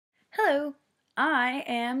Hello, I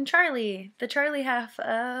am Charlie, the Charlie half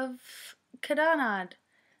of Kadanaad,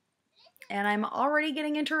 and I'm already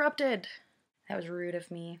getting interrupted. That was rude of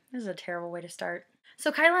me. This is a terrible way to start. So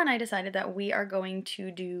Kyla and I decided that we are going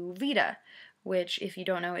to do VEDA, which, if you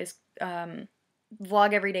don't know, is vlog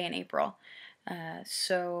every day in April.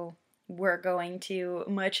 So we're going to,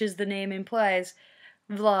 much as the name implies,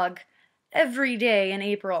 vlog every day in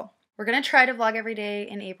April. We're going to try to vlog every day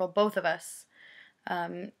in April, both of us.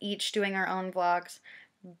 Each doing our own vlogs,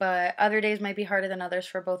 but other days might be harder than others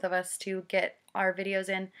for both of us to get our videos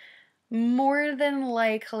in. More than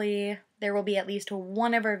likely, there will be at least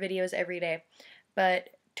one of our videos every day,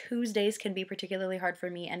 but Tuesdays can be particularly hard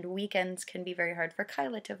for me, and weekends can be very hard for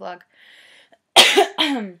Kyla to vlog.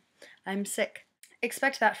 I'm sick.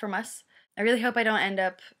 Expect that from us. I really hope I don't end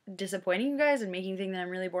up disappointing you guys and making you think that I'm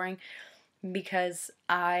really boring, because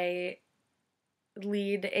I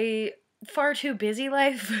lead a far too busy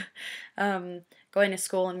life, going to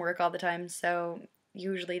school and work all the time, so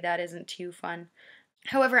usually that isn't too fun.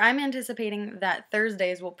 However, I'm anticipating that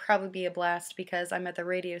Thursdays will probably be a blast because I'm at the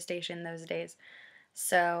radio station those days,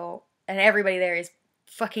 so, and everybody there is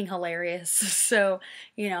fucking hilarious, so,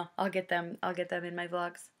 you know, I'll get them in my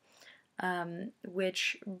vlogs.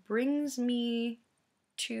 Which brings me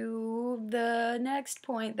to the next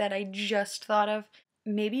point that I just thought of.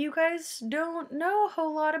 Maybe you guys don't know a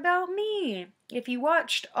whole lot about me. If you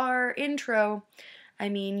watched our intro, I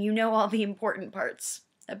mean, you know all the important parts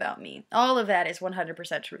about me. All of that is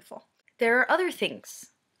 100% truthful. There are other things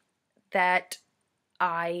that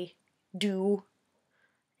I do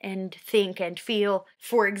and think and feel.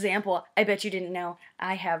 For example, I bet you didn't know,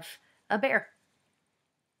 I have a bear.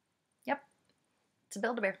 Yep, it's a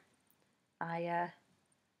Build-A-Bear. I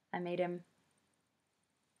made him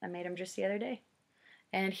just the other day.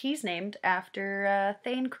 And he's named after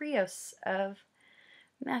Thane Krios of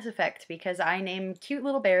Mass Effect, because I name cute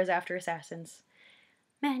little bears after assassins.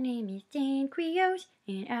 My name is Thane Krios,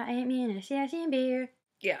 and I am an assassin bear.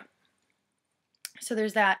 Yeah. So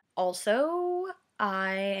there's that. Also,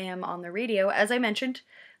 I am on the radio, as I mentioned.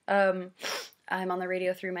 I'm on the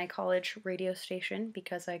radio through my college radio station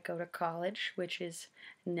because I go to college, which is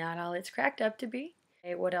not all it's cracked up to be.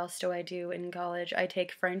 What else do I do in college? I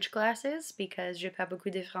take French classes because je parle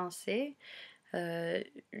beaucoup de français.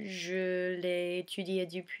 Je l'ai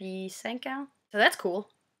étudié depuis 5 ans. So that's cool.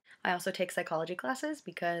 I also take psychology classes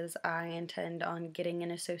because I intend on getting an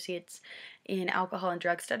associate's in alcohol and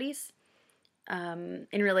drug studies, in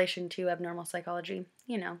relation to abnormal psychology.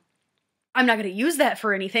 You know, I'm not going to use that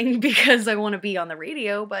for anything because I want to be on the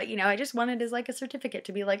radio, but, you know, I just want it as like a certificate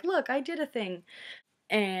to be like, look, I did a thing.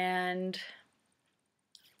 And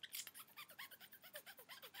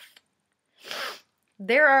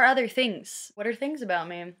there are other things. What are things about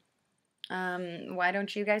me? Why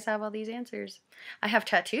don't you guys have all these answers? I have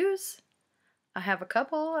tattoos. I have a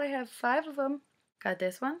couple. I have 5 of them. Got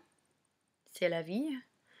this one. C'est la vie.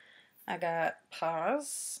 I got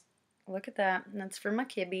paws. Look at that. That's for my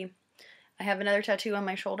kibby. I have another tattoo on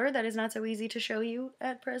my shoulder that is not so easy to show you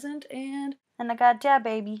at present. And I got that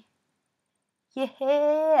baby.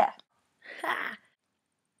 Yeah. Ha.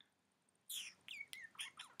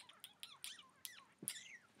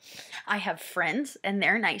 I have friends, and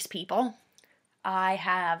they're nice people. I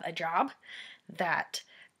have a job that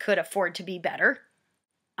could afford to be better.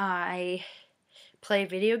 I play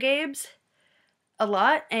video games a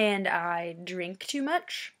lot, and I drink too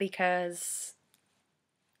much because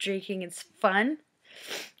drinking is fun.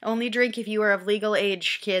 Only drink if you are of legal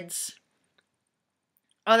age, kids.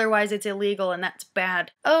 Otherwise, it's illegal, and that's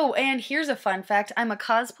bad. Oh, and here's a fun fact. I'm a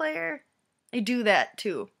cosplayer. I do that,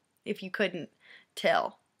 too, if you couldn't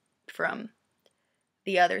tell from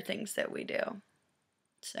the other things that we do.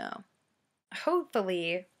 So,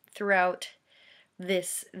 hopefully, throughout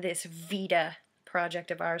this VEDA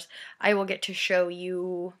project of ours, I will get to show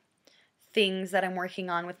you things that I'm working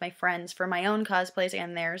on with my friends for my own cosplays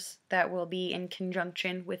and theirs that will be in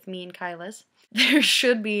conjunction with me and Kyla's. There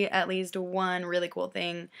should be at least one really cool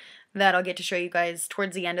thing that I'll get to show you guys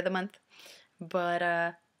towards the end of the month.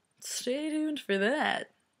 But, stay tuned for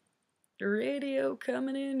that. Radio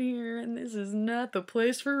coming in here, and this is not the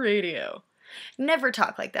place for radio. Never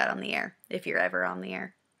talk like that on the air, if you're ever on the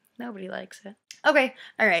air. Nobody likes it. Okay,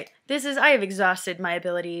 alright. I have exhausted my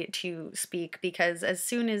ability to speak, because as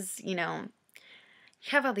soon as, you know,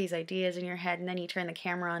 you have all these ideas in your head, and then you turn the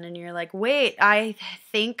camera on, and you're like, wait, I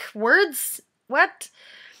think words? What?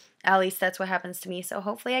 At least that's what happens to me, so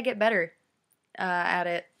hopefully I get better at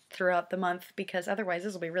it throughout the month, because otherwise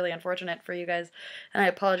this will be really unfortunate for you guys, and I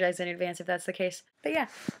apologize in advance if that's the case. But yeah,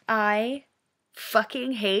 I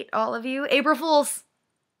fucking hate all of you. April Fools!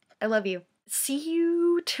 I love you. See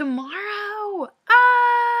you tomorrow.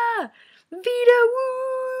 Ah! VEDA,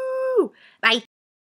 woo! Bye.